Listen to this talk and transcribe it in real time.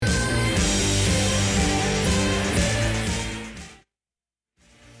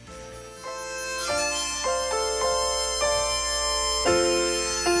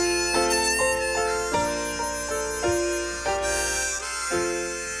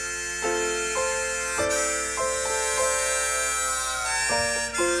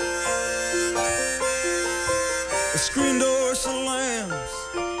Screen door slams,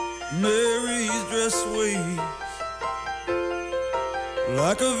 Mary's dress sways.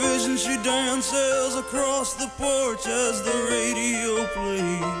 Like a vision she dances across the porch as the radio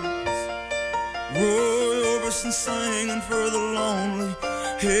plays. Roy Orbison singing for the lonely.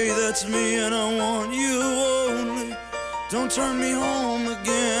 Hey, that's me and I want you only. Don't turn me home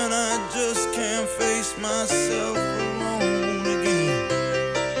again, I just can't face myself alone again.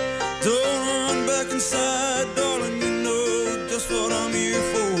 Don't run back inside, darling, you know just what I'm here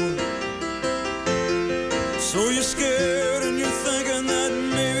for. So you're scared and you're thinking that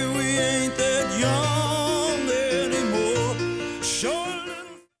maybe we ain't that young anymore.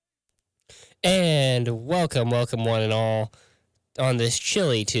 And welcome one and all on this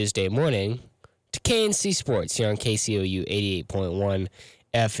chilly Tuesday morning to KNC Sports here on KCOU 88.1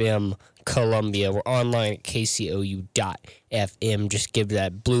 FM Columbia. We're online at kcou.fm. Just give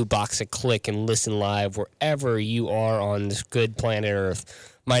that blue box a click and listen live wherever you are on this good planet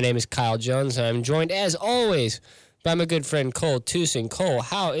Earth. My name is Kyle Jones, and I'm joined, as always, by my good friend Cole Tucson. Cole,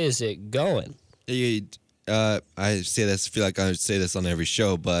 how is it going? I say this, feel like I say this on every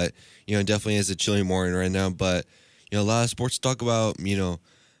show, but, it definitely is a chilly morning right now. But, a lot of sports to talk about.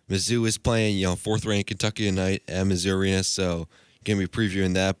 Mizzou is playing, fourth ranked Kentucky tonight at Mizzou Arena, so going to be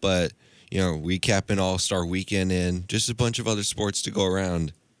previewing that. But, recapping All-Star Weekend and just a bunch of other sports to go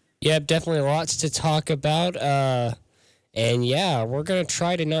around. Yep, definitely lots to talk about. And, yeah, we're going to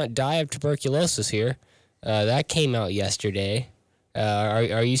try to not die of tuberculosis here. That came out yesterday.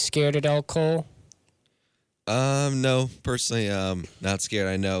 Are you scared at all, Cole? No, personally, not scared.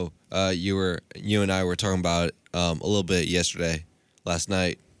 I know you and I were talking about it a little bit last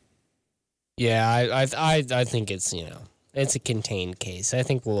night. Yeah, I think it's, it's a contained case. I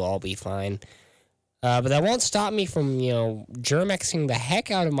think we'll all be fine. But that won't stop me from, germexing the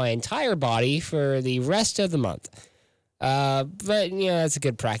heck out of my entire body for the rest of the month. But, that's a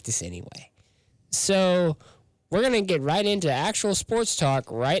good practice anyway. So we're going to get right into actual sports talk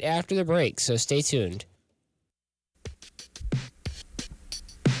right after the break, so stay tuned.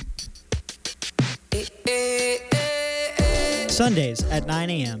 Sundays at 9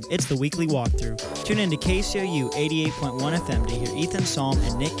 a.m., it's the weekly walkthrough. Tune in to KCOU 88.1 FM to hear Ethan Salm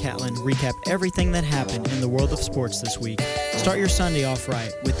and Nick Catlin recap everything that happened in the world of sports this week. Start your Sunday off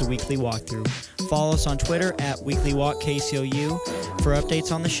right with the weekly walkthrough. Follow us on Twitter at WeeklyWalkKCOU for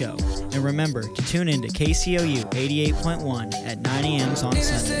updates on the show. And remember to tune in to KCOU 88.1 at 9 a.m. on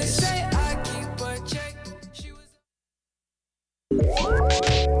Sundays.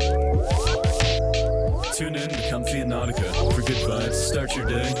 Tune in to Comfy and Nautica for good vibes. Start your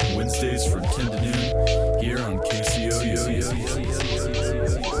day Wednesdays from 10 to noon here on KCOU.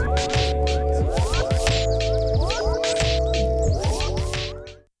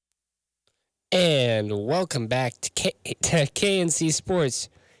 And welcome back to KNC Sports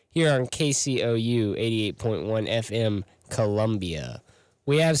here on KCOU 88.1 FM Columbia.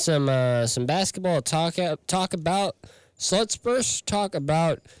 We have some basketball to talk about. So let's first talk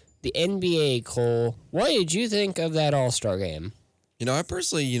about the NBA, Cole. What did you think of that All-Star game? I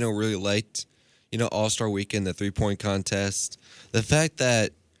personally, really liked, All-Star Weekend, the three-point contest. The fact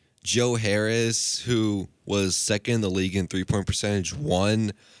that Joe Harris, who was second in the league in three-point percentage,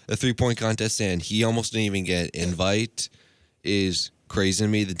 won the three-point contest, and he almost didn't even get an invite, is crazy to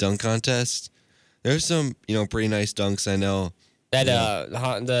me. The dunk contest. There's some, pretty nice dunks, I know. That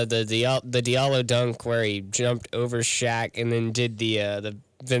the Diallo dunk where he jumped over Shaq and then did the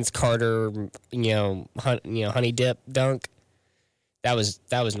Vince Carter, honey dip dunk. That was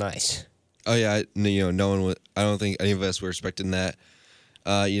nice. Oh yeah, no one was. I don't think any of us were expecting that.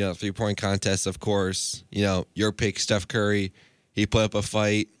 3-point contest, of course. Your pick, Steph Curry. He put up a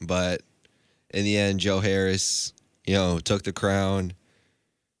fight, but in the end, Joe Harris, took the crown.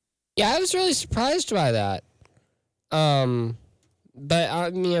 Yeah, I was really surprised by that.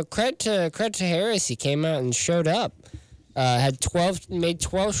 But credit to Harris. He came out and showed up. Made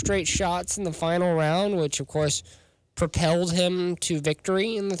 12 straight shots in the final round, which of course propelled him to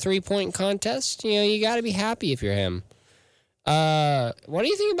victory in the 3-point contest. You got to be happy if you're him. What do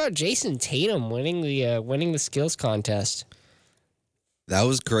you think about Jason Tatum winning the skills contest? That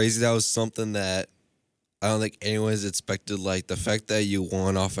was crazy. That was something that I don't think anyone's expected. Like the fact that you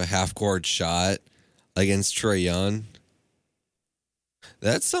won off a half-court shot against Trae Young.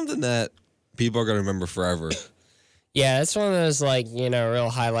 That's something that people are going to remember forever. Yeah, that's one of those, real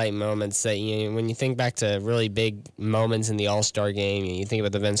highlight moments that, when you think back to really big moments in the All-Star game, you think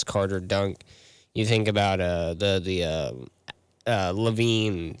about the Vince Carter dunk, you think about the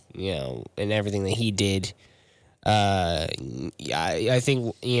Levine, and everything that he did. I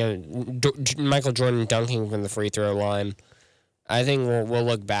think Michael Jordan dunking from the free throw line. I think we'll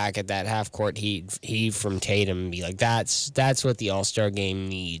look back at that half court heave from Tatum and be like, that's what the All-Star game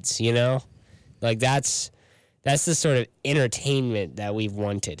needs, Like that's the sort of entertainment that we've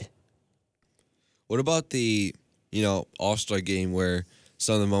wanted. What about the, All-Star game where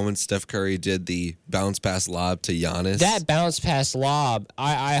some of the moments Steph Curry did the bounce pass lob to Giannis? That bounce pass lob,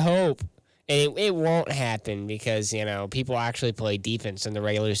 I hope, and it won't happen because, people actually play defense in the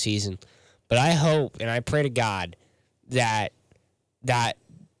regular season. But I hope and I pray to God that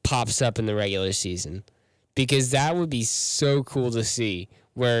pops up in the regular season because that would be so cool to see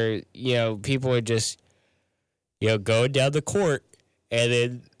where, people would just, go down the court and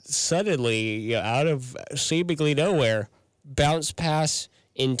then suddenly, out of seemingly nowhere, bounce pass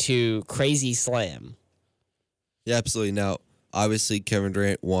into crazy slam. Yeah, absolutely. Now, obviously, Kevin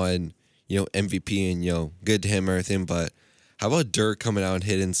Durant won, MVP and, good to him and everything, but how about Dirk coming out and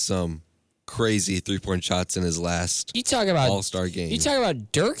hitting some crazy three-point shots in his last All-Star game? You talk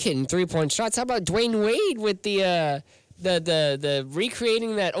about Dirk hitting three-point shots. How about Dwayne Wade with the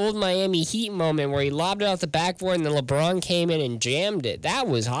recreating that old Miami Heat moment where he lobbed it off the backboard and then LeBron came in and jammed it? That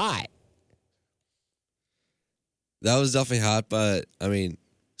was hot. That was definitely hot, but,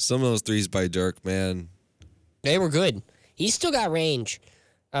 some of those threes by Dirk, man. They were good. He still got range.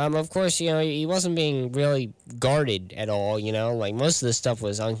 Of course, he wasn't being really guarded at all, Like, most of the stuff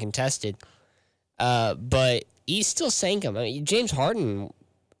was uncontested. But he still sank him. James Harden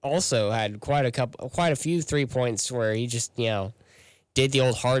also had quite a few 3 points where he just, did the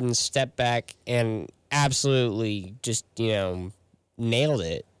old Harden step back and absolutely just, nailed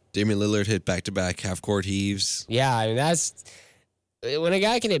it. Damian Lillard hit back-to-back half-court heaves. Yeah, that's... When a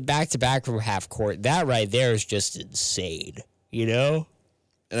guy can hit back-to-back from half court, that right there is just insane, And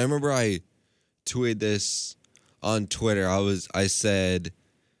I remember I tweeted this on Twitter. I said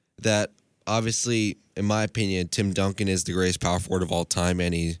that obviously, in my opinion, Tim Duncan is the greatest power forward of all time,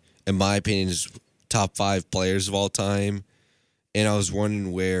 and he, in my opinion, is top 5 players of all time. And I was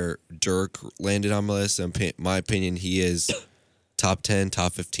wondering where Dirk landed on my list. In my opinion, he is top 10,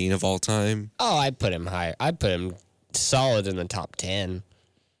 top 15 of all time. Oh, I'd put him higher. I'd put him solid in the top 10.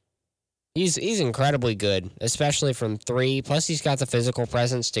 He's incredibly good, especially from 3. Plus, he's got the physical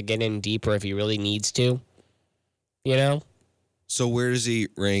presence to get in deeper if he really needs to. So where does he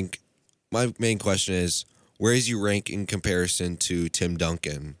rank? My main question is, where does he rank in comparison to Tim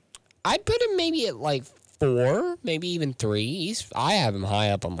Duncan? I'd put him maybe at like 4, maybe even 3. I have him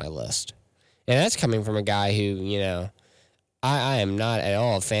high up on my list. And that's coming from a guy who, I am not at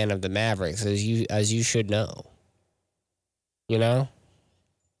all a fan of the Mavericks, as you should know.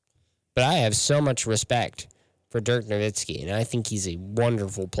 But I have so much respect for Dirk Nowitzki, and I think he's a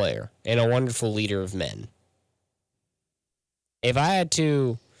wonderful player and a wonderful leader of men. If I had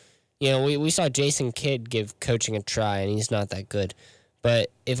to, we saw Jason Kidd give coaching a try, and he's not that good.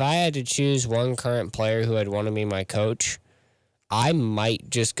 But if I had to choose one current player who I'd want to be my coach, I might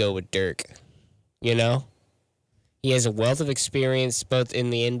just go with Dirk. He has a wealth of experience both in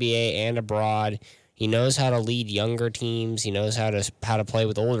the NBA and abroad. He knows how to lead younger teams. He knows how to play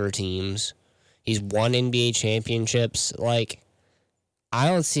with older teams. He's won NBA championships. Like, I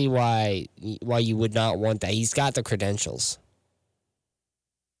don't see why you would not want that. He's got the credentials.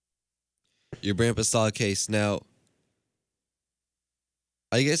 You bring up a solid case. Now,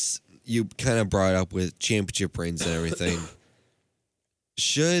 I guess you kind of brought up with championship rings and everything.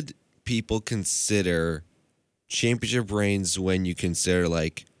 Should people consider championship rings when you consider,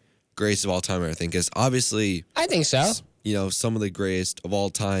 like, greatest of all time and everything? Because obviously, I think so. Some of the greatest of all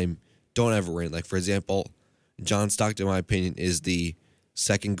time don't have a ring. Like, for example, John Stockton, in my opinion, is the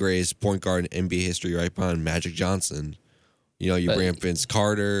second greatest point guard in NBA history, right behind Magic Johnson. You bring up Vince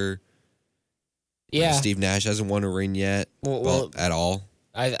Carter. Yeah. Steve Nash hasn't won a ring yet. Well, at all.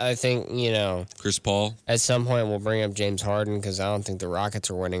 I think, Chris Paul. At some point we'll bring up James Harden because I don't think the Rockets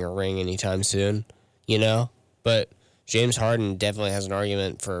are winning a ring anytime soon, But James Harden definitely has an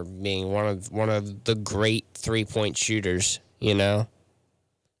argument for being one of the great 3-point shooters,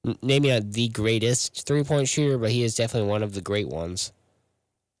 Maybe not the greatest 3-point shooter, but he is definitely one of the great ones.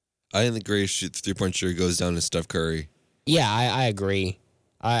 I think the greatest 3-point shooter goes down to Steph Curry. Yeah, I agree.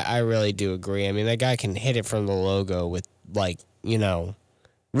 I really do agree. I mean, that guy can hit it from the logo with,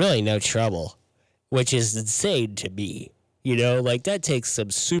 really no trouble, which is insane to me. That takes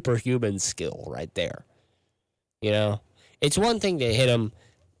some superhuman skill right there. It's one thing to hit him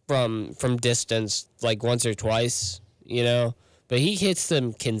from distance like once or twice, but he hits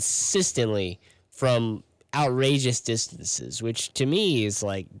them consistently from outrageous distances, which to me is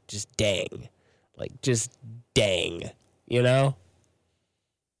like just dang. Like, just dang, you know?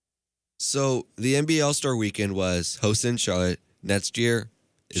 So the NBA All-Star Weekend was hosted in Charlotte. Next year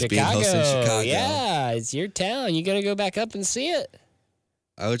is being hosted in Chicago. Yeah, it's your town. You got to go back up and see it.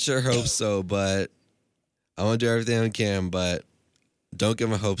 I would sure hope so, but I want to do everything I can, but don't get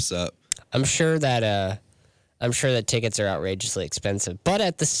my hopes up. I'm sure that tickets are outrageously expensive, but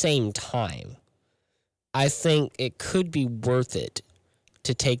at the same time, I think it could be worth it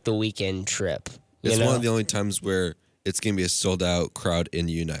to take the weekend trip. It's one of the only times where it's going to be a sold-out crowd in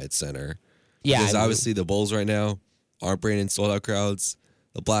United Center. Yeah, because obviously the Bulls right now aren't bringing in sold-out crowds.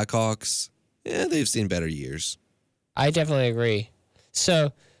 The Blackhawks, they've seen better years. I definitely agree.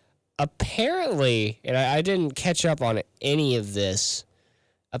 So apparently, and I didn't catch up on any of this,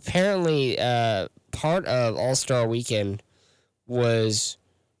 apparently part of All-Star Weekend was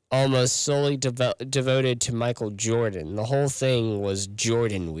almost solely devoted to Michael Jordan. The whole thing was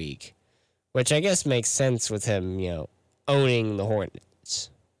Jordan Week, which I guess makes sense with him, owning the Hornets.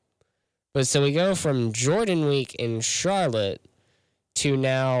 But so we go from Jordan Week in Charlotte to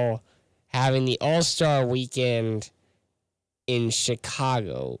now having the All-Star Weekend in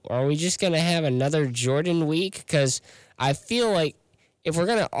Chicago. Are we just going to have another Jordan Week? Because I feel like if we're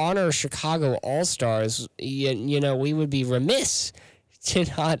going to honor Chicago All-Stars, we would be remiss to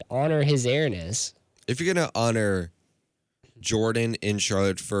not honor his airness. If you're going to honor Jordan in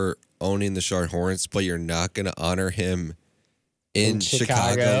Charlotte for owning the Charlotte Hornets, but you're not going to honor him in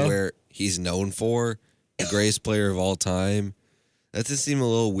Chicago, where he's known for the greatest player of all time, that just seems a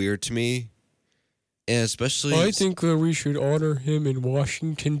little weird to me. And especially, I think that we should honor him in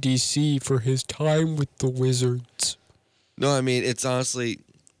Washington, D.C. for his time with the Wizards. No, I mean, it's honestly,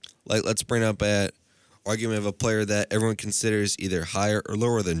 like, let's bring up an argument of a player that everyone considers either higher or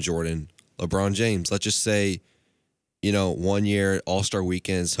lower than Jordan, LeBron James. Let's just say, 1 year All-Star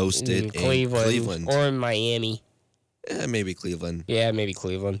Weekends hosted in Cleveland. Or in Miami. Maybe Cleveland. Yeah, maybe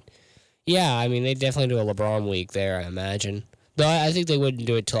Cleveland. Yeah, I mean, they definitely do a LeBron week there, I imagine. Though I think they wouldn't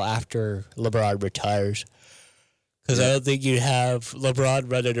do it till after LeBron retires. Because I don't think you'd have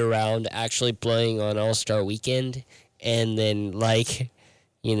LeBron running around actually playing on All-Star Weekend and then,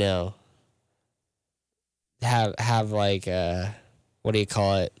 have what do you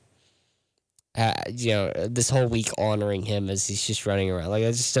call it? This whole week honoring him as he's just running around. Like,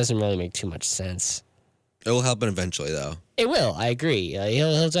 that just doesn't really make too much sense. It will happen eventually, though. It will. I agree.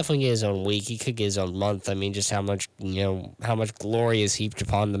 He'll definitely get his own week. He could get his own month. I mean, just how much glory is heaped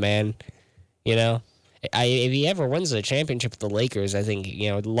upon the man. If he ever wins the championship with the Lakers, I think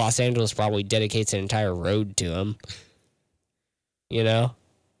Los Angeles probably dedicates an entire road to him. I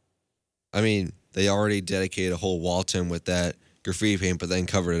mean, they already dedicated a whole wall to him with that graffiti paint, but then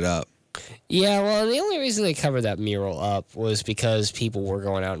covered it up. Yeah, well, the only reason they covered that mural up was because people were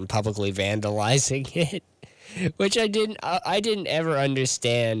going out and publicly vandalizing it, which I didn't ever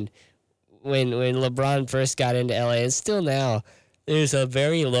understand when LeBron first got into LA, and still now. There's a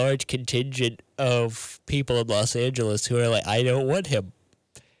very large contingent of people in Los Angeles who are like, I don't want him.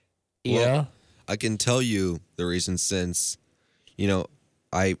 You know? I can tell you the reason since,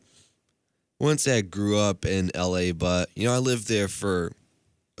 I wouldn't say I grew up in LA, but, I lived there for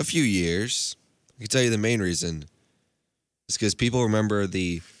a few years. I can tell you the main reason. It's because people remember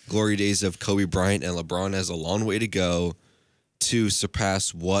the glory days of Kobe Bryant, and LeBron has a long way to go to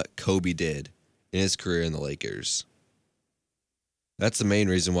surpass what Kobe did in his career in the Lakers. That's the main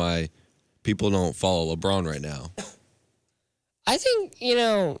reason why people don't follow LeBron right now. I think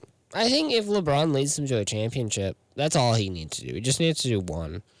if LeBron leads them to a championship, that's all he needs to do. He just needs to do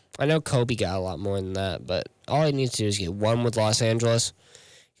one. I know Kobe got a lot more than that, but all he needs to do is get one with Los Angeles.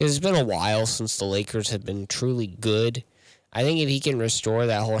 Because it's been a while since the Lakers have been truly good. I think if he can restore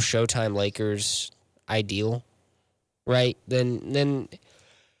that whole Showtime Lakers ideal, right, then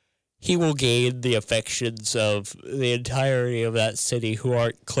he will gain the affections of the entirety of that city who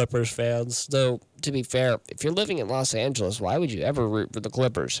aren't Clippers fans. Though, to be fair, if you're living in Los Angeles, why would you ever root for the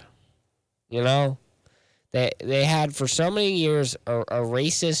Clippers? They had for so many years a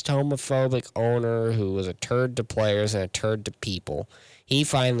racist, homophobic owner who was a turd to players and a turd to people. He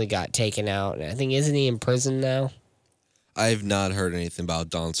finally got taken out, and I think, isn't he in prison now? I've not heard anything about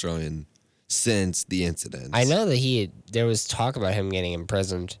Don Sterling since the incident. I know that there was talk about him getting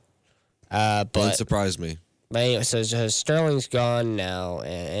imprisoned. But wouldn't surprise me. But anyway, so Sterling's gone now,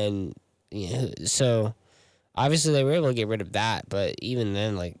 and so obviously they were able to get rid of that. But even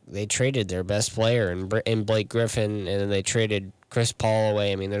then, they traded their best player in Blake Griffin, and then they traded Chris Paul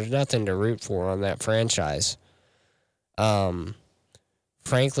away. I mean, there's nothing to root for on that franchise.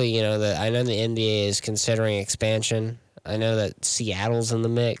 Frankly, I know the NBA is considering expansion. I know that Seattle's in the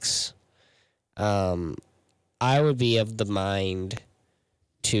mix. I would be of the mind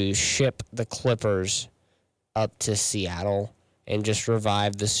to ship the Clippers up to Seattle and just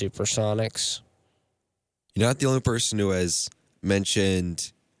revive the Supersonics. You're not the only person who has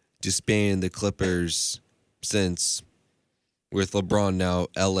mentioned disbanding the Clippers since with LeBron now,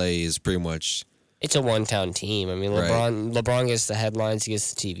 LA is pretty much... It's a one-town team. I mean, LeBron gets the headlines, he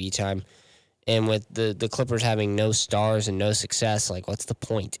gets the TV time. And with the Clippers having no stars and no success, like, what's the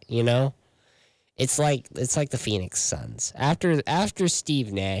point, you know? It's like the Phoenix Suns. After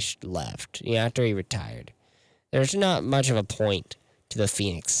Steve Nash left, after he retired, there's not much of a point to the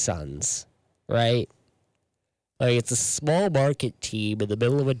Phoenix Suns, right? Like, it's a small market team in the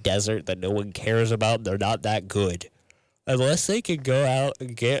middle of a desert that no one cares about. They're not that good. Unless they can go out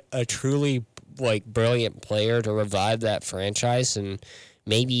and get a truly, brilliant player to revive that franchise and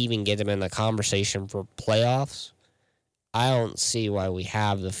maybe even get them in the conversation for playoffs, I don't see why we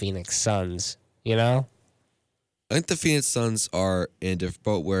have the Phoenix Suns, I think the Phoenix Suns are in a different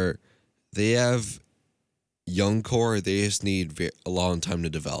boat where they have young core. They just need a long time to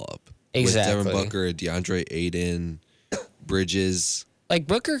develop. Exactly. With Devin Booker, DeAndre Ayton, Bridges.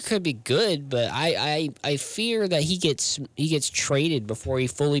 Booker could be good, but I fear that he gets traded before he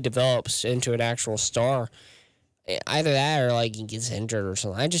fully develops into an actual star. Either that or he gets injured or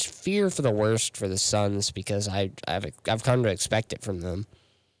something. I just fear for the worst for the Suns because I've come to expect it from them.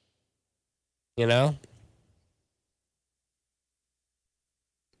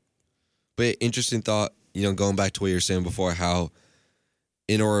 But interesting thought, going back to what you were saying before, how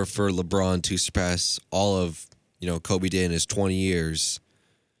in order for LeBron to surpass all of, Kobe did in his 20 years,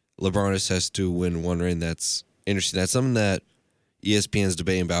 LeBron just has to win one ring. That's interesting. That's something that ESPN's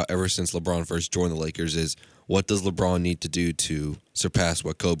debating about ever since LeBron first joined the Lakers is what does LeBron need to do to surpass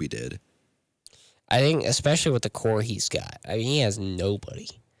what Kobe did? I think especially with the core he's got. I mean, he has nobody.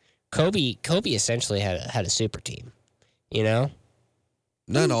 Kobe essentially had a super team,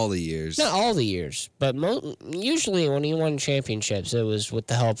 Not all the years. Not all the years, but usually when he won championships, it was with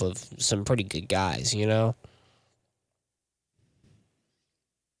the help of some pretty good guys,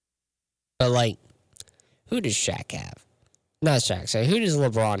 But, who does Shaq have? Not Shaq, sorry. Who does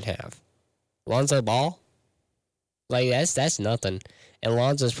LeBron have? Lonzo Ball? That's nothing. And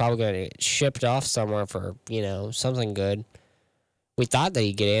Lonzo's probably going to get shipped off somewhere for, something good. We thought that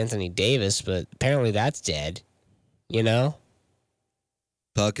he'd get Anthony Davis, but apparently that's dead,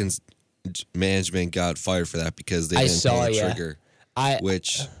 Pelicans management got fired for that because they didn't pull the trigger,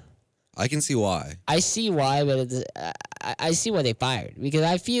 which I can see why. I see why, but I see why they fired because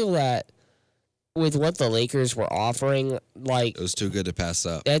I feel that with what the Lakers were offering, it was too good to pass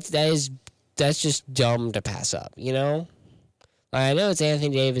up. That's just dumb to pass up, I know it's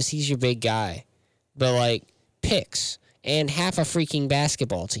Anthony Davis, he's your big guy, but picks and half a freaking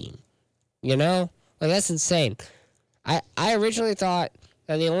basketball team, that's insane. I originally thought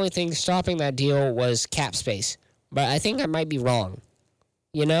that the only thing stopping that deal was cap space. But I think I might be wrong.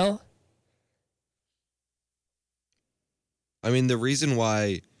 I mean, the reason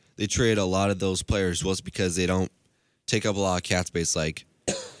why they traded a lot of those players was because they don't take up a lot of cap space.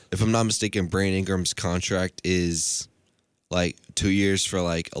 If I'm not mistaken, Brandon Ingram's contract is 2 years for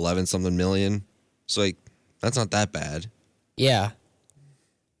 11-something million. So that's not that bad. Yeah.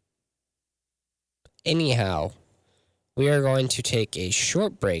 Anyhow, we are going to take a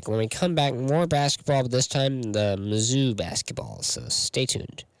short break. When we come back, more basketball, but this time the Mizzou basketball. So stay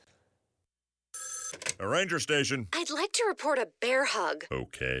tuned. A ranger station. I'd like to report a bear hug.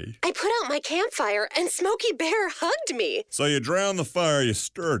 Okay. I put out my campfire and Smokey Bear hugged me. So you drowned the fire, you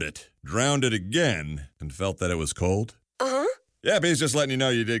stirred it, drowned it again, and felt that it was cold? Uh-huh. Yeah, he's just letting you know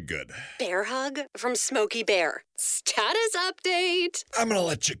you did good. Bear hug from Smokey Bear. Status update. I'm gonna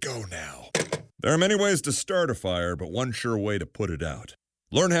let you go now. There are many ways to start a fire, but one sure way to put it out.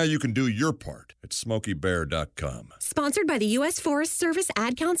 Learn how you can do your part at SmokeyBear.com. Sponsored by the U.S. Forest Service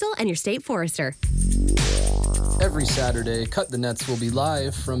Ad Council and your state forester. Every Saturday, Cut the Nets will be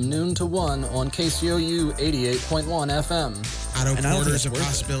live from noon to 1 on KCOU 88.1 FM. Otto Porter's a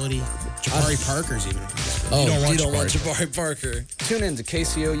possibility. Jabari Parker's even a possibility. You don't want Jabari Parker. Tune in to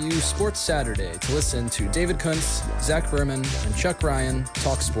KCOU Sports Saturday to listen to David Kuntz, Zach Berman, and Chuck Ryan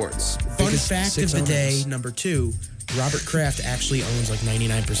talk sports. Fun fact of the day, number 2, Robert Kraft actually owns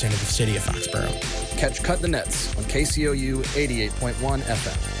 99% of the city of Foxborough. Catch Cut the Nets on KCOU 88.1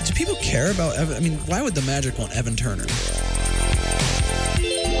 FM. Do people care about Evan? I mean, why would the Magic want Evan Turner?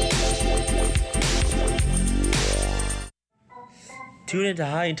 Tune in to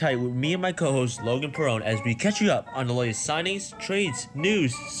High and Tight with me and my co-host Logan Perone as we catch you up on the latest signings, trades,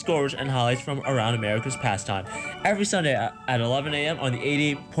 news, scores, and highlights from around America's pastime. Every Sunday at 11 a.m. on the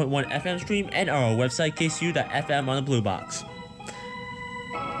 88.1 FM stream and our website kcu.fm on the Blue Box.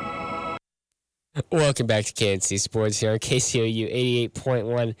 Welcome back to KNC Sports here on KCOU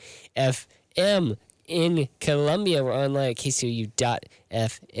 88.1 FM in Columbia. We're online at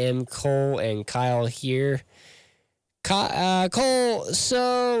KCOU.FM. Cole and Kyle here. Cole,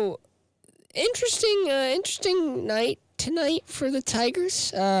 so interesting night tonight for the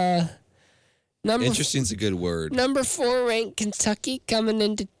Tigers. Interesting's a good word. Number 4 ranked Kentucky coming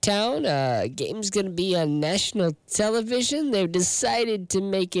into town. Game's going to be on national television. They've decided to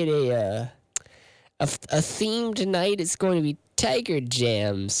make it a theme tonight. It's going to be Tiger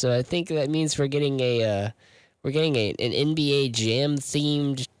Jam. So I think that means we're getting an NBA Jam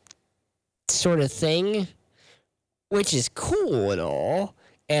themed sort of thing, which is cool and all.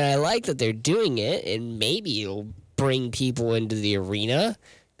 And I like that they're doing it, and maybe it'll bring people into the arena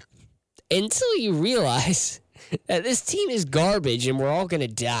until you realize that this team is garbage and we're all going to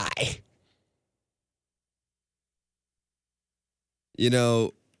die. You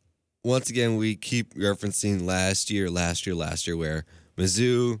know, once again, we keep referencing last year, where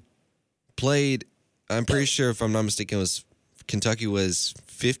Mizzou played, I'm pretty sure, if I'm not mistaken, Kentucky was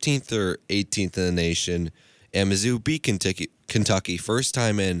 15th or 18th in the nation, and Mizzou beat Kentucky first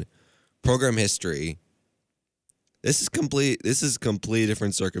time in program history. This is completely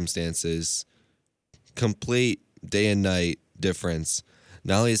different circumstances, complete day and night difference.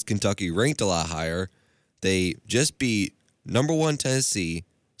 Not only is Kentucky ranked a lot higher, they just beat number 1 Tennessee.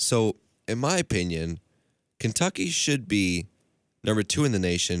 So, in my opinion, Kentucky should be number 2 in the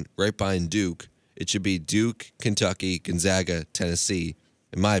nation, right behind Duke. It should be Duke, Kentucky, Gonzaga, Tennessee,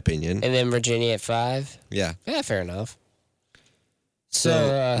 in my opinion. And then Virginia at 5? Yeah. Yeah, fair enough.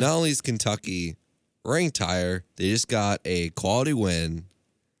 So not only is Kentucky ranked higher, they just got a quality win,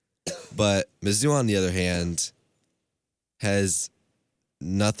 but Mizzou, on the other hand, has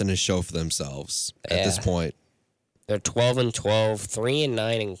nothing to show for themselves at this point. They're 12-12,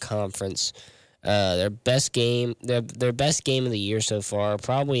 3-9 in conference. Their best game of the year so far,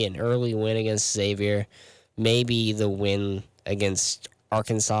 probably an early win against Xavier, maybe the win against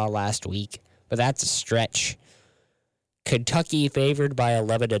Arkansas last week, but that's a stretch. Kentucky favored by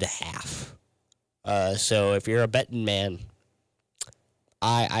 11.5. So if you're a betting man,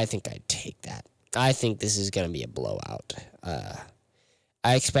 I think I'd take that. I think this is going to be a blowout.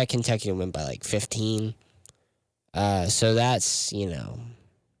 I expect Kentucky to win by like 15. So that's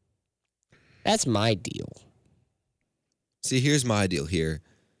my deal. See, here's my deal here.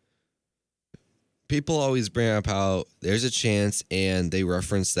 People always bring up how there's a chance, and they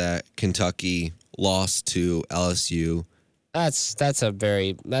reference that Kentucky lost to LSU.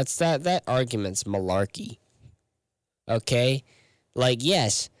 That argument's malarkey. Okay? Like,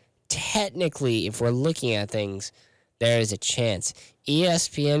 yes, technically, if we're looking at things, there is a chance.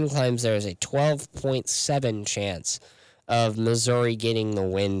 ESPN claims there is a 12.7 chance of Missouri getting the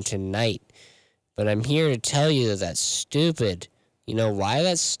win tonight. But I'm here to tell you that that's stupid. You know why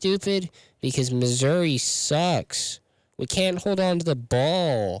that's stupid? Because Missouri sucks. We can't hold on to the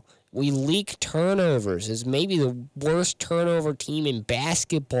ball. We leak turnovers. It's maybe the worst turnover team in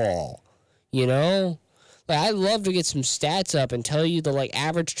basketball. You know? Like, I'd love to get some stats up and tell you the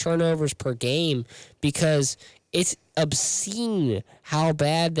average turnovers per game, because it's obscene how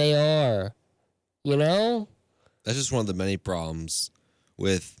bad they are. You know? That's just one of the many problems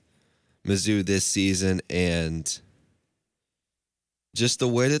with Mizzou this season, and just the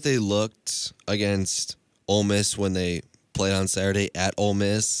way that they looked against Ole Miss when they played on Saturday at Ole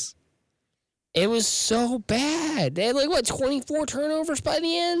Miss. It was so bad. They had 24 turnovers by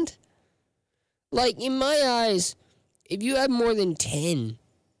the end? In my eyes, if you have more than 10,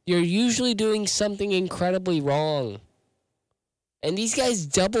 you're usually doing something incredibly wrong. And these guys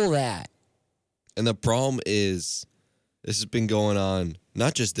double that. And the problem is, this has been going on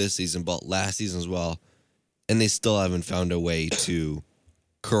not just this season, but last season as well. And they still haven't found a way to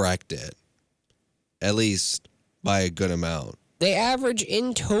correct it, at least by a good amount. They average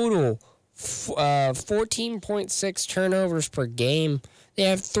in total 14.6 turnovers per game. They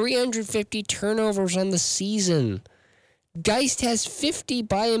have 350 turnovers on the season. Geist has 50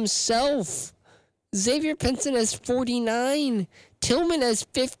 by himself. Xavier Pinson has 49. Tillman has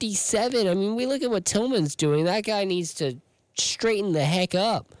 57. I mean, we look at what Tillman's doing. That guy needs to straighten the heck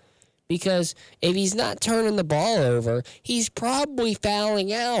up, because if he's not turning the ball over, he's probably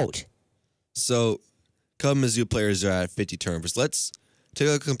fouling out. So, come Mizzou players are at 50 turnovers. Let's take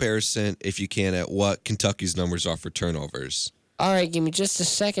a comparison, if you can, at what Kentucky's numbers are for turnovers. All right, give me just a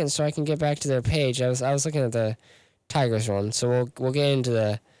second so I can get back to their page. I was looking at the Tigers one, so we'll get into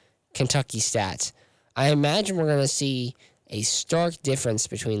the Kentucky stats. I imagine we're going to see a stark difference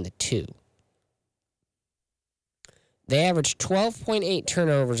between the two. They average 12.8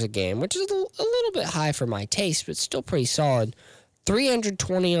 turnovers a game, which is a little bit high for my taste, but still pretty solid.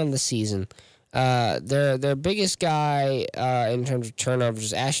 320 on the season. Their biggest guy in terms of turnovers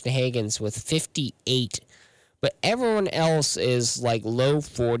is Ashton Hagans with 58. But everyone else is like low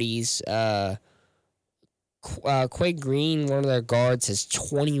 40s. Quay Green, one of their guards, has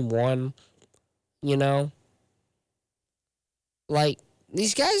 21. You know? Like,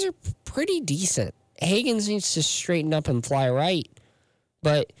 these guys are pretty decent. Hagans needs to straighten up and fly right.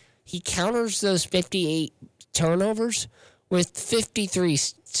 But he counters those 58 turnovers with 53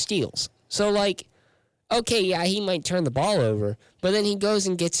 steals. So, like, okay, yeah, he might turn the ball over, but then he goes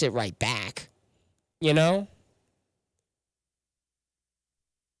and gets it right back. You know?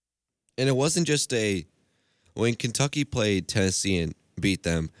 And it wasn't just when Kentucky played Tennessee and beat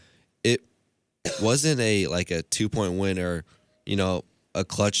them, it wasn't a 2-point win or, a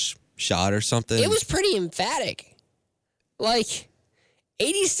clutch shot or something. It was pretty emphatic. Like,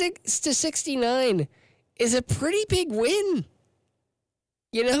 86-69 is a pretty big win.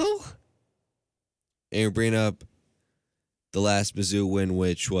 You know? And you bring up the last Mizzou win,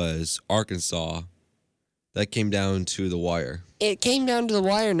 which was Arkansas. That came down to the wire. It came down to the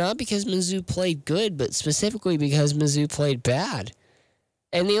wire not because Mizzou played good, but specifically because Mizzou played bad.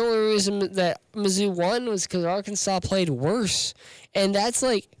 And the only reason that Mizzou won was because Arkansas played worse. And that's,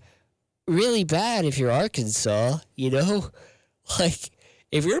 really bad if you're Arkansas, you know? Like,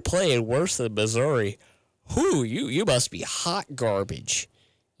 if you're playing worse than Missouri, you must be hot garbage,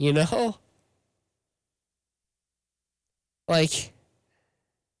 you know? Like,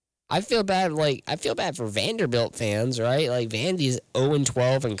 I feel bad for Vanderbilt fans, right? Like, Vandy's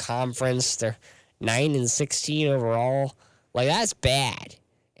 0-12 in conference. They're 9-16 overall. Like, that's bad.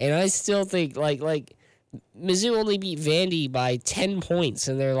 And I still think, Mizzou only beat Vandy by 10 points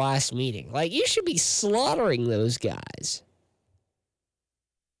in their last meeting. Like, you should be slaughtering those guys.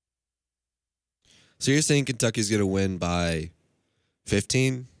 So you're saying Kentucky's going to win by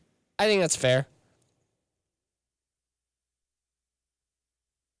 15? I think that's fair.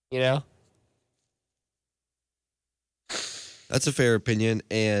 You know? That's a fair opinion,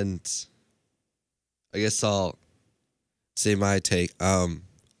 and I guess I'll say my take.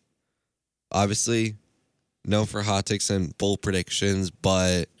 Obviously, known for hot takes and bold predictions,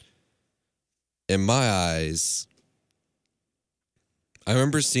 but in my eyes, I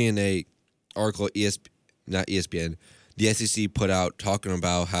remember seeing a article not ESPN, the SEC put out talking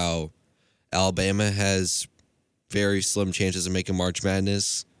about how Alabama has very slim chances of making March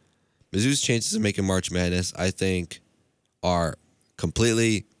Madness. Mizzou's chances of making March Madness, I think, are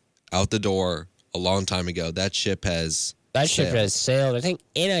completely out the door a long time ago. That ship has sailed. I think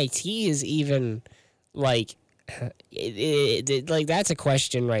NIT is even that's a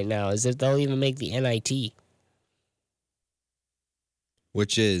question right now, is if they'll even make the NIT.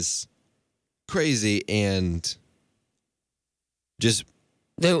 Which is crazy, and just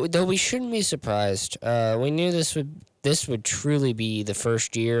though we shouldn't be surprised. We knew this would truly be the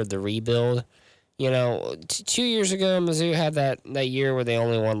first year of the rebuild. You know, 2 years ago, Mizzou had that year where they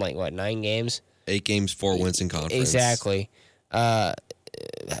only won 9 games. 8 games, 4 wins in conference. Exactly.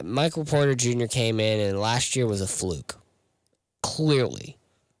 Michael Porter Jr. came in, and last year was a fluke. Clearly.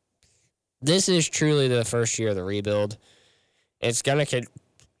 This is truly the first year of the rebuild. It's gonna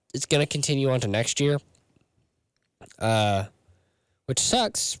continue on to next year, which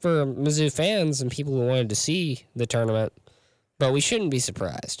sucks for Mizzou fans and people who wanted to see the tournament, but we shouldn't be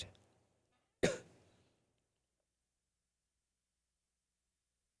surprised.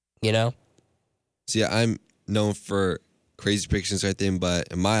 You know? So yeah, I'm known for crazy predictions right then, but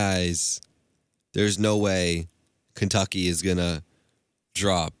in my eyes, there's no way Kentucky is gonna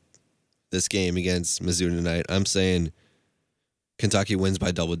drop this game against Mizzou tonight. I'm saying Kentucky wins by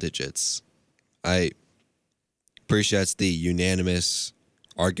double digits. I pretty sure that's the unanimous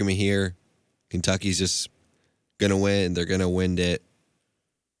argument here. Kentucky's just gonna win. They're gonna win it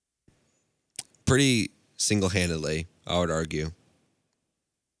pretty single-handedly, I would argue.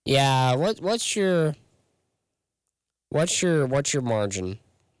 Yeah, what's your margin?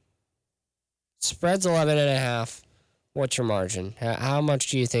 Spread's 11.5. What's your margin? How much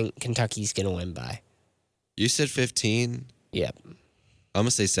do you think Kentucky's gonna win by? You said 15? Yep. I'm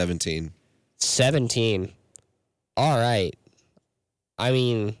gonna say 17. 17. All right. I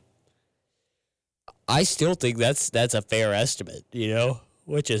mean, I still think that's a fair estimate, you know,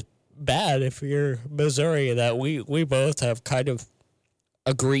 which is bad if you're Missouri that we both have kind of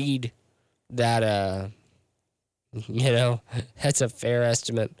agreed that, that's a fair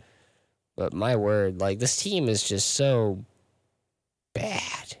estimate. But my word, like, this team is just so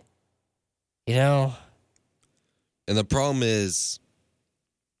bad, And the problem is,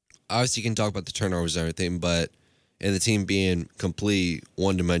 obviously you can talk about the turnovers and everything, and the team being complete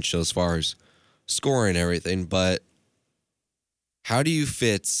one-dimensional as far as scoring and everything, but how do you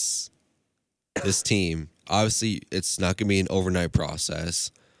fix this team? Obviously, it's not going to be an overnight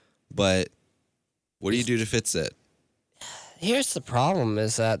process, but what do you do to fix it? Here's the problem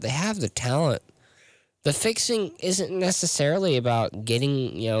is that they have the talent. The fixing isn't necessarily about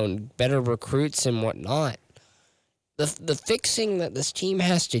getting, better recruits and whatnot. The fixing that this team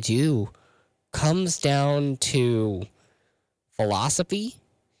has to do comes down to philosophy,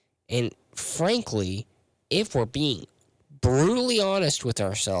 and frankly, if we're being brutally honest with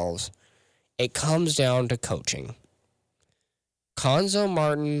ourselves, it comes down to coaching. Conzo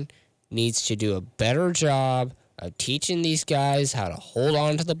Martin needs to do a better job of teaching these guys how to hold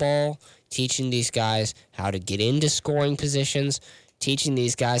on to the ball, teaching these guys how to get into scoring positions, teaching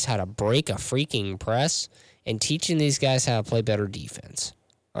these guys how to break a freaking press, and teaching these guys how to play better defense.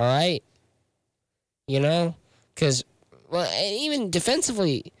 All right? Because, even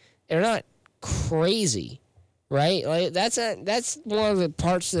defensively, they're not crazy, right? Like that's one of the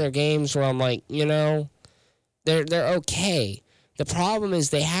parts of their games where I'm like, they're okay. The problem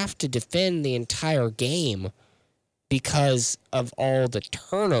is they have to defend the entire game because of all the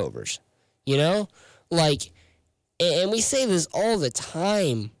turnovers, Like, and we say this all the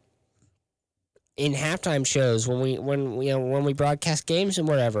time in halftime shows when we broadcast games and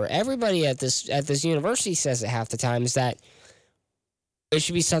whatever. Everybody at this university says it half the time is that it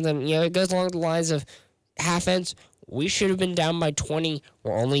should be something, it goes along the lines of half ends. We should have been down by 20.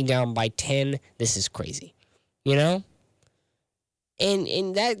 We're only down by 10. This is crazy, And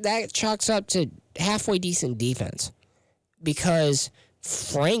that chalks up to halfway decent defense. Because,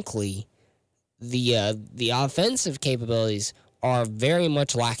 frankly, the offensive capabilities are very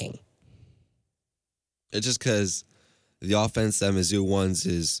much lacking. It's just because the offense that Mizzou wants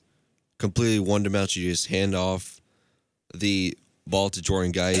is completely one-dimensional. You just hand off the ball to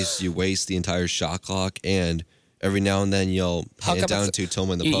Jordan Geis, you waste the entire shot clock, and every now and then you'll hand it down to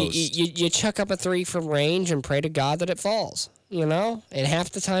Tillman the post. You chuck up a three from range and pray to God that it falls, And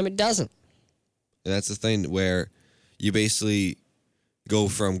half the time it doesn't. And that's the thing where you basically go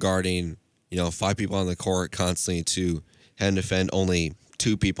from guarding, 5 people on the court constantly to hand defend only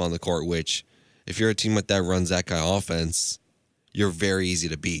 2 people on the court, which if you're a team like that runs that kind of offense, you're very easy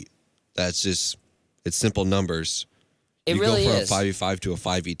to beat. That's just, it's simple numbers. It really go from is. a 5v5 to a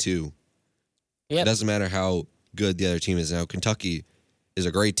 5v2. Yep. It doesn't matter how good the other team is. Now, Kentucky is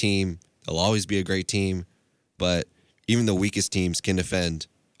a great team. They'll always be a great team. But even the weakest teams can defend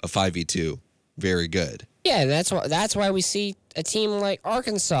a 5v2 very good. Yeah, that's why we see a team like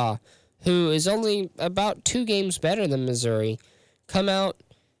Arkansas, who is only about 2 games better than Missouri, come out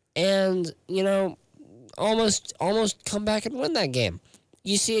and, almost come back and win that game.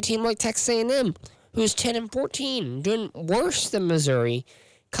 You see a team like Texas A&M, who's 10-14, doing worse than Missouri,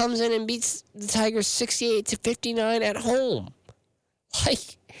 comes in and beats the Tigers 68-59 at home.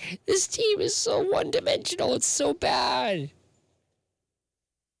 Like, this team is so one-dimensional. It's so bad.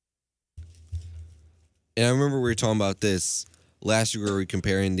 And I remember we were talking about this last year where we were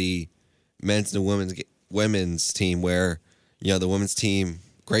comparing the men's and the women's team where, the women's team,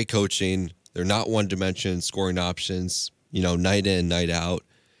 great coaching. They're not one-dimension scoring options, night in, night out.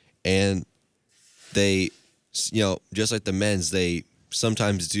 And they, just like the men's, they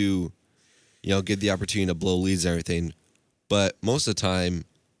sometimes do, get the opportunity to blow leads and everything. But most of the time,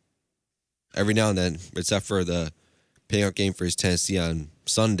 every now and then, except for the payout game for Tennessee on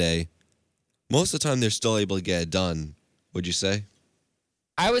Sunday, most of the time they're still able to get it done, would you say?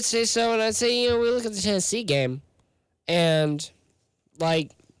 I would say so, and I'd say, we look at the Tennessee game, and,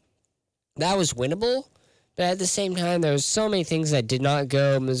 that was winnable, but at the same time, there was so many things that did not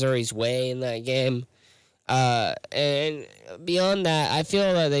go Missouri's way in that game. And beyond that, I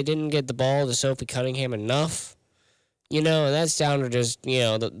feel that they didn't get the ball to Sophie Cunningham enough, and that's down to just,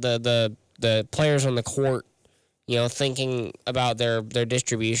 the players on the court, thinking about their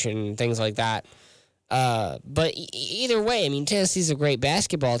distribution and things like that. But either way, Tennessee's a great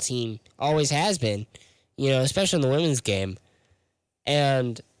basketball team, always has been, especially in the women's game.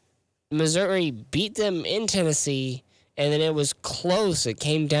 And Missouri beat them in Tennessee, and then it was close. It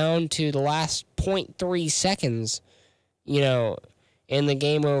came down to the last 0.3 seconds, in the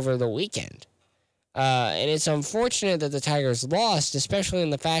game over the weekend. And it's unfortunate that the Tigers lost, especially in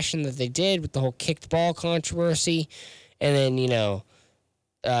the fashion that they did with the whole kicked ball controversy. And then,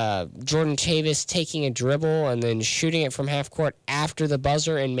 Jordan Chavis taking a dribble and then shooting it from half court after the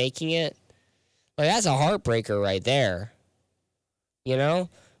buzzer and making it. Like, that's a heartbreaker right there.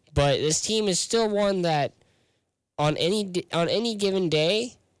 But this team is still one that on any given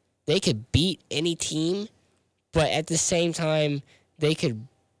day, they could beat any team, but at the same time, they could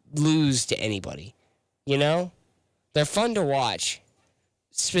lose to anybody. They're fun to watch,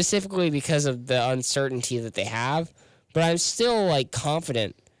 specifically because of the uncertainty that they have, but I'm still,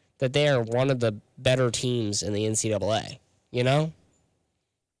 confident that they are one of the better teams in the NCAA,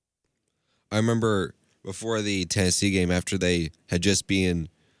 I remember before the Tennessee game, after they had just been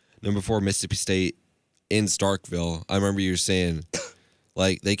number 4 Mississippi State in Starkville, I remember you saying,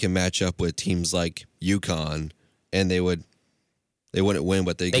 they can match up with teams like UConn, and they wouldn't win,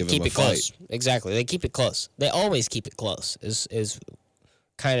 but they give them a fight. Close. Exactly. They keep it close. They always keep it close is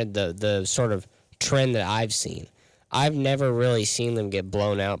kind of the sort of trend that I've seen. I've never really seen them get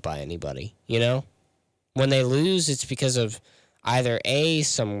blown out by anybody, When they lose, it's because of either A,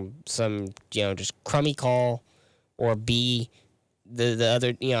 some just crummy call, or B, the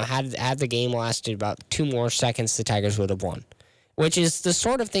other, had the game lasted about 2 more seconds, the Tigers would have won, which is the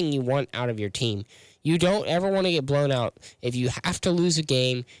sort of thing you want out of your team. You don't ever want to get blown out. If you have to lose a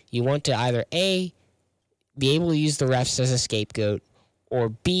game, you want to either A, be able to use the refs as a scapegoat, or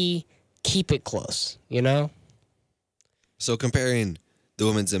B, keep it close, So comparing the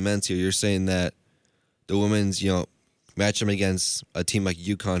women's and men's here, you're saying that the women's, match them against a team like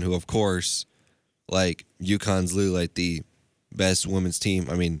UConn, who, of course, UConn's literally the best women's team.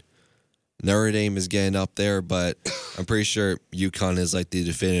 I mean, Notre Dame is getting up there, but I'm pretty sure UConn is the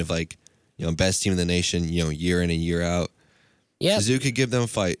definitive, best team in the nation, year in and year out. Yeah. Mizzou could give them a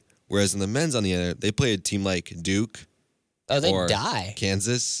fight. Whereas in the men's, on the other, they play a team like Duke. Oh, they'd or die.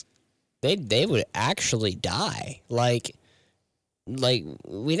 Kansas. They would actually die. We'd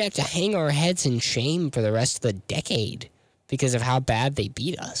have to hang our heads in shame for the rest of the decade because of how bad they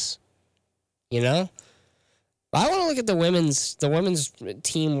beat us. I want to look at the women's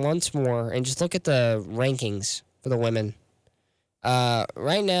team once more and just look at the rankings for the women.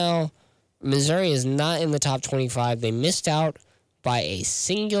 Right now, Missouri is not in the top 25. They missed out by a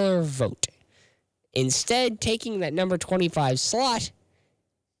singular vote. Instead, taking that number 25 slot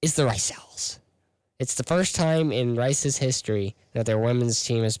is the Rice Owls. It's the first time in Rice's history that their women's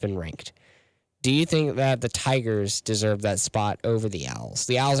team has been ranked. Do you think that the Tigers deserve that spot over the Owls?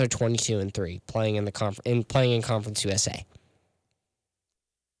 The Owls are 22-3, playing in Conference USA.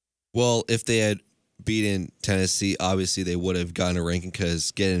 Well, if they had beaten Tennessee, obviously they would have gotten a ranking,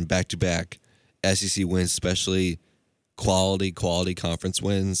 because getting back-to-back SEC wins, especially quality conference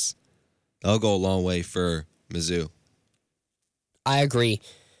wins, that'll go a long way for Mizzou. I agree.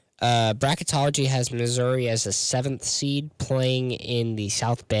 Bracketology has Missouri as a 7th seed playing in the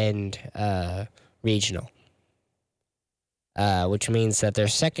South Bend regional, which means that their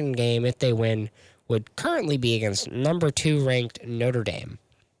second game, if they win, would currently be against number 2 ranked Notre Dame.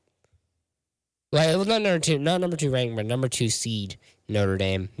 Not number 2 ranked, but number 2 seed Notre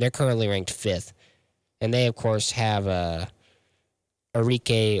Dame. They're currently ranked 5th, and they of course have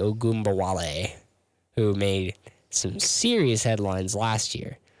Arike Ogunbowale, who made some serious headlines last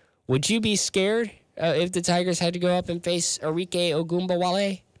year. Would you be scared if the Tigers had to go up and face Arike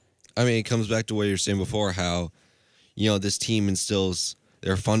Ogunbowale? I mean, it comes back to what you were saying before, how, this team instills,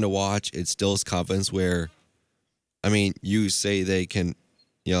 they're fun to watch. It instills confidence where, you say they can,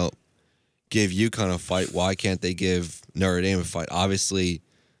 give UConn a fight. Why can't they give Notre Dame a fight? Obviously,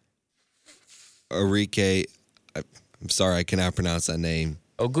 Arike, I'm sorry, I cannot pronounce that name.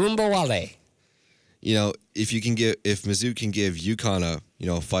 Ogunbowale. If Mizzou can give UConn a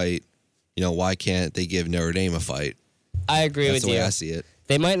fight, why can't they give Notre Dame a fight? I agree with you. That's the way I see it.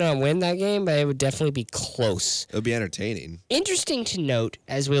 They might not win that game, but it would definitely be close. It would be entertaining. Interesting to note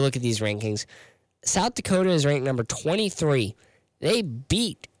as we look at these rankings, South Dakota is ranked number 23. They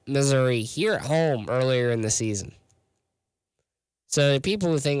beat Missouri here at home earlier in the season. So the people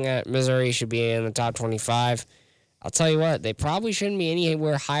who think that Missouri should be in the top 25, I'll tell you what, they probably shouldn't be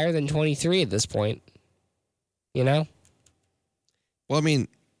anywhere higher than 23 at this point. Well,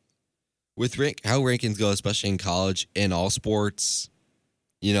 with how rankings go, especially in college, in all sports,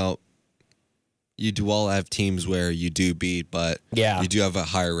 you do all have teams where you do beat, but you do have a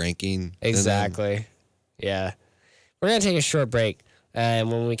higher ranking. Exactly. Yeah. We're going to take a short break,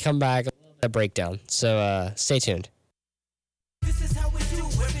 and when we come back, a breakdown. So stay tuned. This is how we do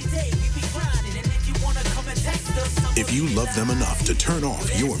every day. We be grinding, and if you want to come and text us, if you love them enough to turn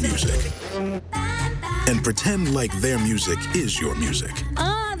off your music, and pretend like their music is your music.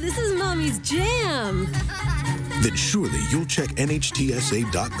 Ah, this is Mommy's jam. Then surely you'll check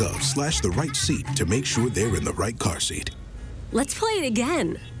nhtsa.gov/the right seat to make sure they're in the right car seat. Let's play it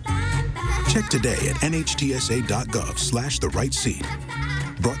again. Check today at nhtsa.gov/the right seat.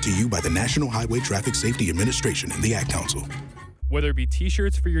 Brought to you by the National Highway Traffic Safety Administration and the Ad Council. Whether it be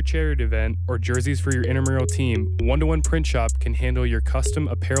t-shirts for your charity event or jerseys for your intramural team, One-to-One Print Shop can handle your custom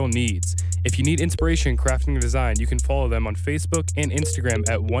apparel needs. If you need inspiration crafting a design, you can follow them on Facebook and Instagram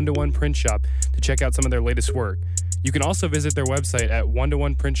at One-to-One Print Shop to check out some of their latest work. You can also visit their website at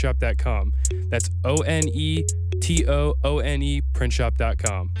one-to-oneprintshop.com. That's ONETOONE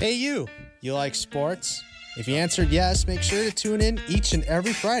printshop.com. Hey you like sports? If you answered yes, make sure to tune in each and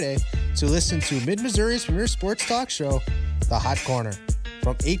every Friday to listen to Mid-Missouri's premier sports talk show, The Hot Corner.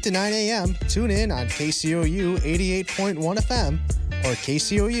 From 8 to 9 a.m., tune in on KCOU 88.1 FM or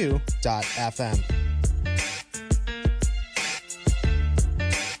KCOU.FM.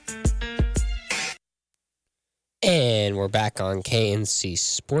 And we're back on KNC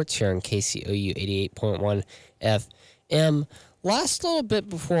Sports here on KCOU 88.1 FM. Last little bit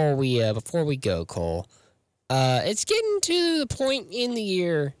before we go, Cole. It's getting to the point in the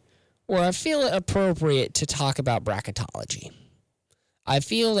year where I feel it appropriate to talk about bracketology. I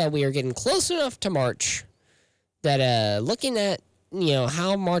feel that we are getting close enough to March that looking at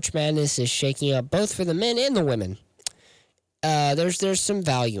how March Madness is shaking up both for the men and the women, there's some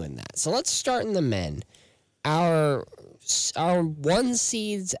value in that. So let's start in the men. Our one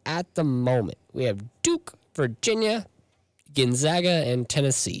seeds at the moment, we have Duke, Virginia, Gonzaga, and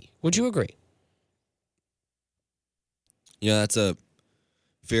Tennessee. Would you agree? That's a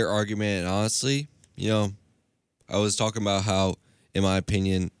fair argument. And honestly, I was talking about how, in my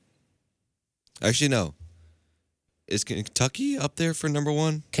opinion, actually, no. Is Kentucky up there for number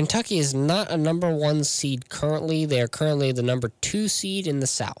one? Kentucky is not a number one seed currently. They are currently the number 2 seed in the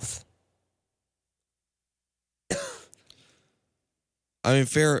South. I mean,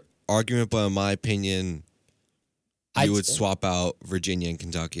 fair argument, but in my opinion, you would swap out Virginia and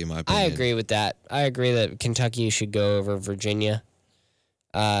Kentucky, in my opinion. I agree with that. I agree that Kentucky should go over Virginia,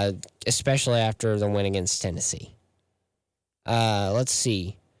 especially after the win against Tennessee. Let's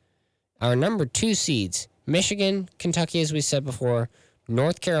see. Our number 2 seeds, Michigan, Kentucky, as we said before,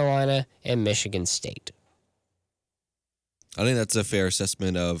 North Carolina, and Michigan State. I think that's a fair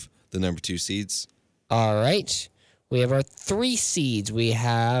assessment of the number 2 seeds. All right. We have our 3 seeds. We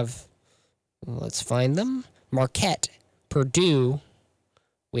have, let's find them, Marquette, Purdue,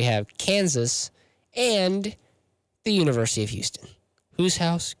 we have Kansas, and the University of Houston. Whose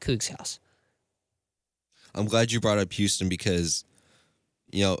house? Cougs' house. I'm glad you brought up Houston because,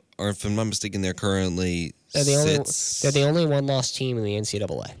 or if I'm not mistaken, they're currently they're the only one-loss team in the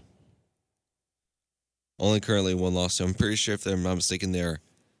NCAA. Only currently one loss. So I'm pretty sure if I'm not mistaken, they're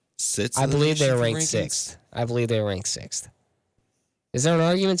sixth. I believe they're ranked 6th. I believe they're ranked 6th. Is there an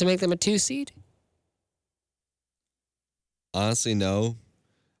argument to make them a 2 seed? Honestly, no.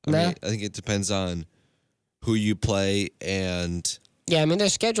 I mean, I think it depends on who you play and... Yeah, I mean, their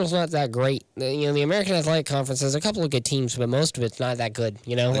schedule's not that great. The American Athletic Conference has a couple of good teams, but most of it's not that good.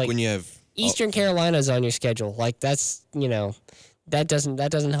 Like when you have... Eastern Carolina's on your schedule. That's, that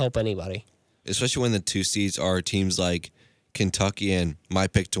doesn't help anybody. Especially when the 2 seeds are teams like Kentucky and my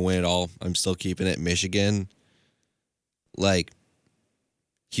pick to win it all. I'm still keeping it Michigan. Like,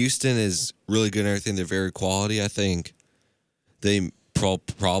 Houston is really good at everything. They're very quality, I think. They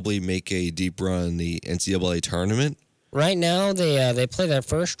probably make a deep run in the NCAA tournament. Right now, they play their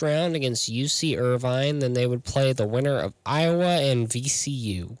first round against UC Irvine. Then they would play the winner of Iowa and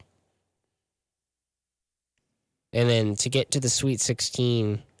VCU. And then to get to the Sweet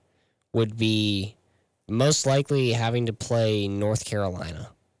 16 would be most likely having to play North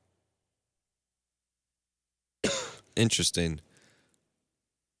Carolina. Interesting.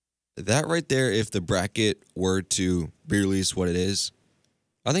 That right there, if the bracket were to be released what it is,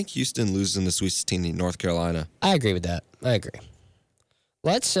 I think Houston loses in the Sweet 16 in North Carolina. I agree with that. I agree.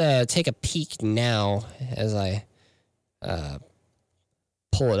 Let's take a peek now as I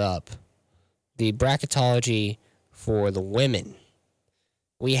pull it up. The bracketology for the women.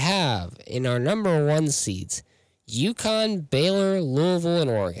 We have in our number 1 seeds, UConn, Baylor, Louisville, and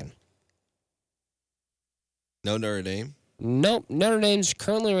Oregon. No Notre Dame? Nope. Notre Dame's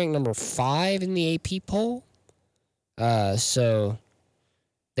currently ranked number 5 in the AP poll. So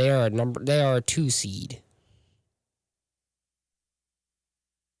they are a 2 seed.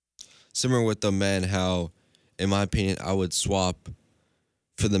 Similar with the men, how, in my opinion, I would swap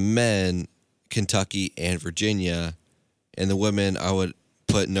for the men Kentucky and Virginia, and the women I would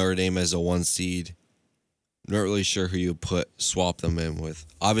put Notre Dame as a 1 seed Not really sure who you swap them in with.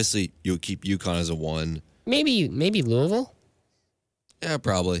 Obviously, you would keep UConn as a 1. Maybe Louisville. Yeah,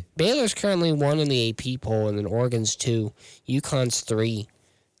 probably. Baylor's currently 1 in the AP poll, and then Oregon's 2. UConn's 3.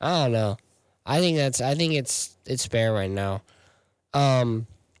 I don't know. I think it's fair right now. Our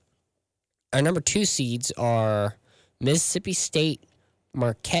number 2 seeds are Mississippi State,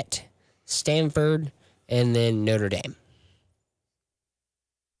 Marquette, Stanford, and then Notre Dame.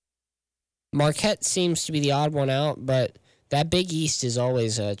 Marquette seems to be the odd one out, but that Big East is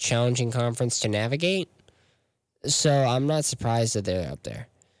always a challenging conference to navigate. So I'm not surprised that they're up there.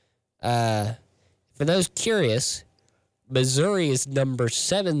 For those curious, Missouri is number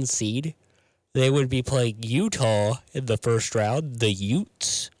 7 seed. They would be playing Utah in the first round, the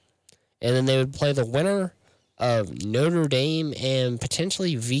Utes. And then they would play the winner of Notre Dame and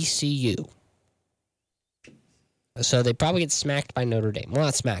potentially VCU. So they probably get smacked by Notre Dame. Well,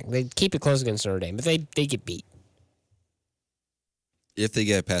 not smacked. They keep it close against Notre Dame, but they get beat. If they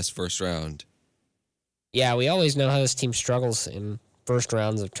get past first round. Yeah, we always know how this team struggles in first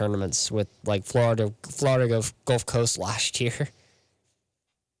rounds of tournaments with like Florida Gulf Coast last year.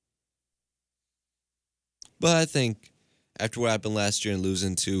 But I think after what happened last year and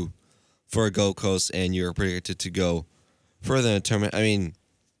losing to for a Gold Coast and you're predicted to go further in the tournament, I mean,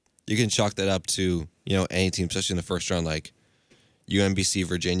 you can chalk that up to, any team, especially in the first round, like UNBC,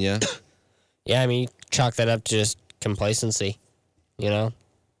 Virginia. Yeah, I mean, you chalk that up to just complacency,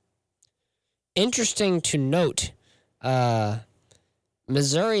 Interesting to note,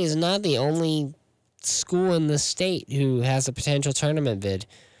 Missouri is not the only school in the state who has a potential tournament bid.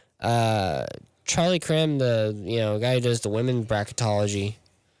 Charlie Krim, the guy who does the women's bracketology,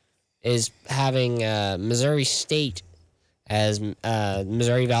 is having Missouri State as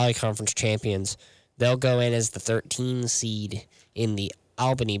Missouri Valley Conference champions. They'll go in as the 13 seed in the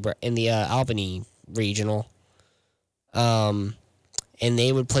Albany regional, and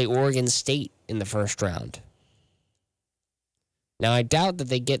they would play Oregon State in the first round. Now I doubt that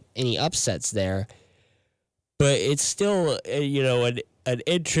they get any upsets there, but it's still an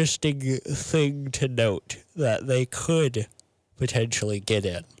interesting thing to note that they could potentially get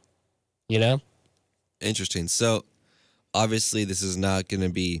in. Interesting. So, obviously, this is not going to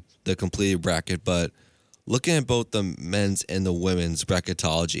be the completed bracket, but looking at both the men's and the women's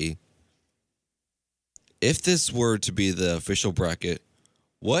bracketology, if this were to be the official bracket,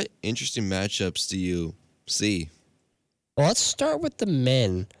 what interesting matchups do you see? Well, let's start with the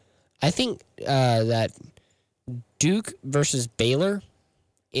men. I think that Duke versus Baylor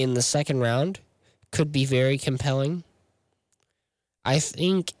in the second round could be very compelling. I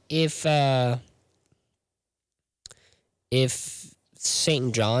think if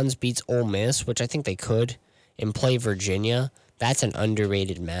St. John's beats Ole Miss, which I think they could, and play Virginia, that's an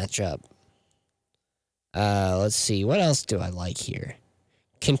underrated matchup. Let's see. What else do I like here?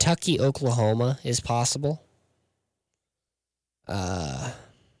 Kentucky, Oklahoma is possible.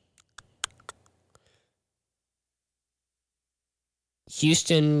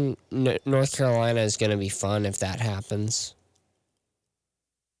 Houston, North Carolina is going to be fun if that happens.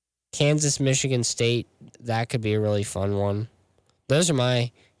 Kansas, Michigan State, that could be a really fun one. Those are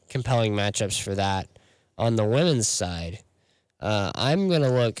my compelling matchups for that. On the women's side, I'm going to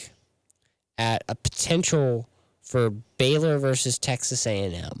look at a potential for Baylor versus Texas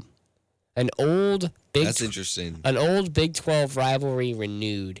A&M. That's interesting. An old Big 12 rivalry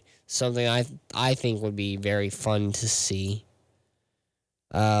renewed. Something I think would be very fun to see.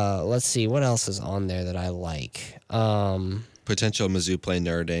 Let's see, what else is on there that I like? Potential Mizzou playing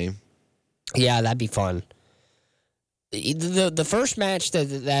Notre Dame. Yeah, that'd be fun. The first match that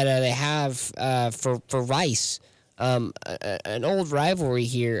they have for Rice, an old rivalry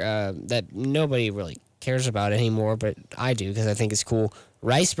here that nobody really cares about anymore, but I do because I think it's cool.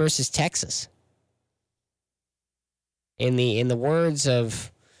 Rice versus Texas. In the words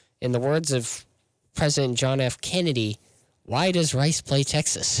of President John F. Kennedy, why does Rice play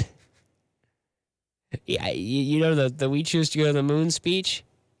Texas? Yeah, you know the "We choose to go to the moon" speech.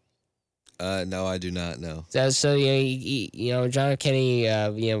 No, I do not know. So John F. Kennedy,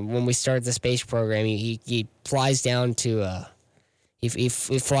 when we started the space program, he flies down to he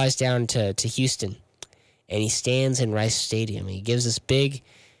flies down to Houston, and he stands in Rice Stadium. He gives this big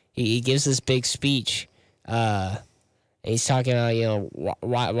speech. And he's talking about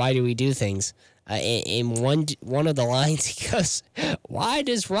why do we do things. In one of the lines, he goes, "Why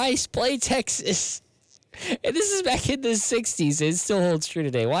does Rice play Texas?" And this is back in the 60s. It still holds true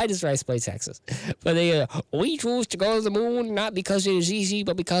today. Why does Rice play Texas? But we choose to go to the moon not because it is easy,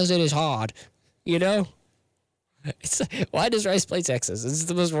 but because it is hard. Why does Rice play Texas? This is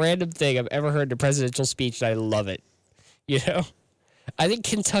the most random thing I've ever heard in a presidential speech, and I love it. You know? I think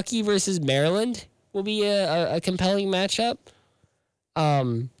Kentucky versus Maryland will be a compelling matchup.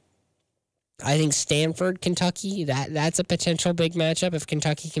 I think Stanford, Kentucky, that's a potential big matchup if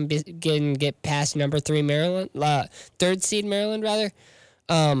Kentucky can get past number 3 Maryland, 3rd seed Maryland rather.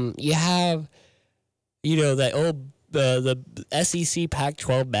 You have, that old the SEC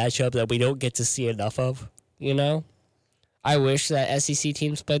Pac-12 matchup that we don't get to see enough of. I wish that SEC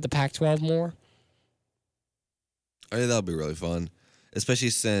teams played the Pac-12 more. I think that'll be really fun,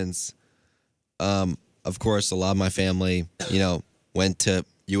 especially since, of course, a lot of my family, went to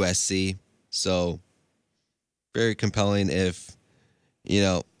USC. So, very compelling if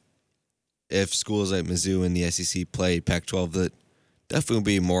schools like Mizzou and the SEC played Pac-12, that definitely would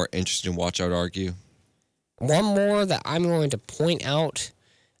be more interesting to watch, I would argue. One more that I'm going to point out,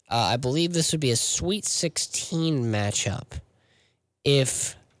 I believe this would be a Sweet 16 matchup.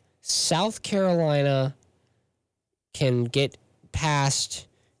 If South Carolina can get past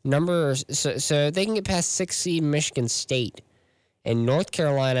so they can get past 6 seed Michigan State, and North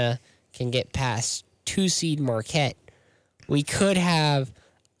Carolina can get past 2 seed Marquette, we could have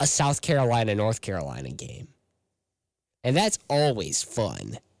a South Carolina-North Carolina game. And that's always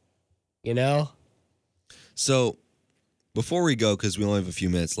fun, So, before we go, because we only have a few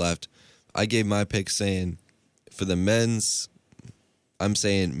minutes left, I gave my pick saying, for the men's, I'm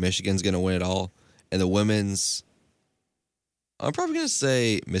saying Michigan's going to win it all. And the women's, I'm probably going to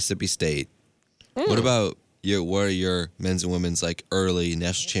say Mississippi State. What about what are your men's and women's early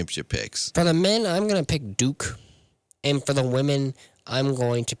national championship picks? For the men, I'm going to pick Duke. And for the women, I'm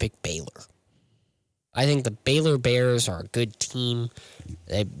going to pick Baylor. I think the Baylor Bears are a good team.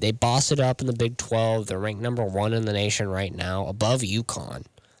 They boss it up in the Big 12. They're ranked number 1 in the nation right now, above UConn.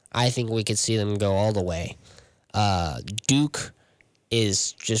 I think we could see them go all the way. Duke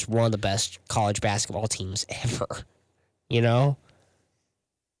is just one of the best college basketball teams ever.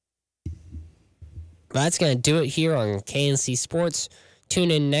 That's going to do it here on KNC Sports.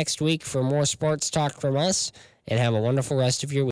 Tune in next week for more sports talk from us, and have a wonderful rest of your week.